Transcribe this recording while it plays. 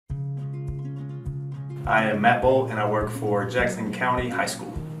I am Matt Bolt and I work for Jackson County High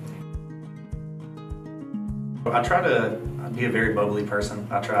School. I try to be a very bubbly person.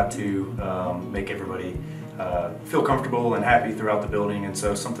 I try to make everybody feel comfortable and happy throughout the building, and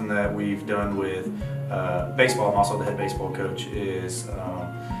so something that we've done with baseball, I'm also the head baseball coach, is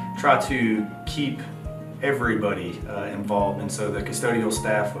try to keep everybody involved. And so the custodial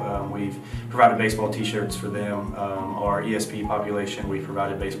staff, we've provided baseball t-shirts for them. Our ESP population, we've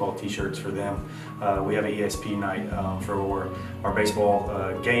provided baseball t-shirts for them. We have an ESP night for our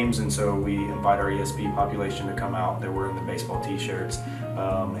baseball games, and so we invite our ESP population to come out. They're wearing the baseball t-shirts,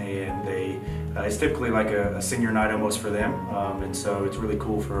 and it's typically like a senior night almost for them, and so it's really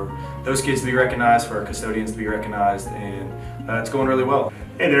cool for those kids to be recognized, for our custodians to be recognized, and it's going really well.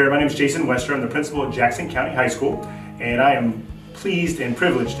 Hey there, my name is Jason Wester. I'm the principal at Jackson County High School, and I am pleased and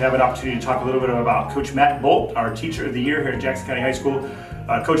privileged to have an opportunity to talk a little bit about Coach Matt Bolt, our Teacher of the Year here at Jackson County High School.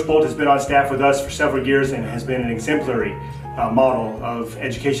 Coach Bolt has been on staff with us for several years and has been an exemplary model of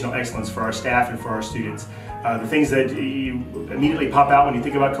educational excellence for our staff and for our students. The things that you immediately pop out when you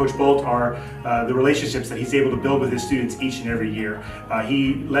think about Coach Bolt are the relationships that he's able to build with his students each and every year.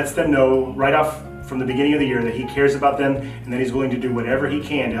 He lets them know right off from the beginning of the year that he cares about them and that he's willing to do whatever he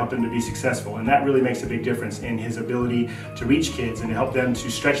can to help them to be successful. And that really makes a big difference in his ability to reach kids and to help them to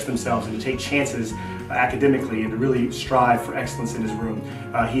stretch themselves and to take chances academically and to really strive for excellence in his room.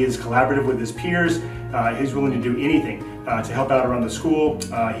 He is collaborative with his peers. He's willing to do anything to help out around the school.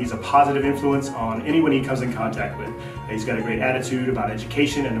 He's a positive influence on anyone he comes in contact with. He's got a great attitude about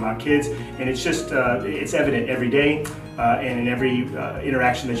education and about kids, and it's just it's evident every day and in every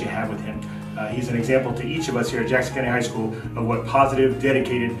interaction that you have with him. He's an example to each of us here at Jackson County High School of what positive,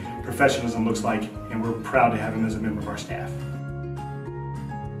 dedicated professionalism looks like, and we're proud to have him as a member of our staff.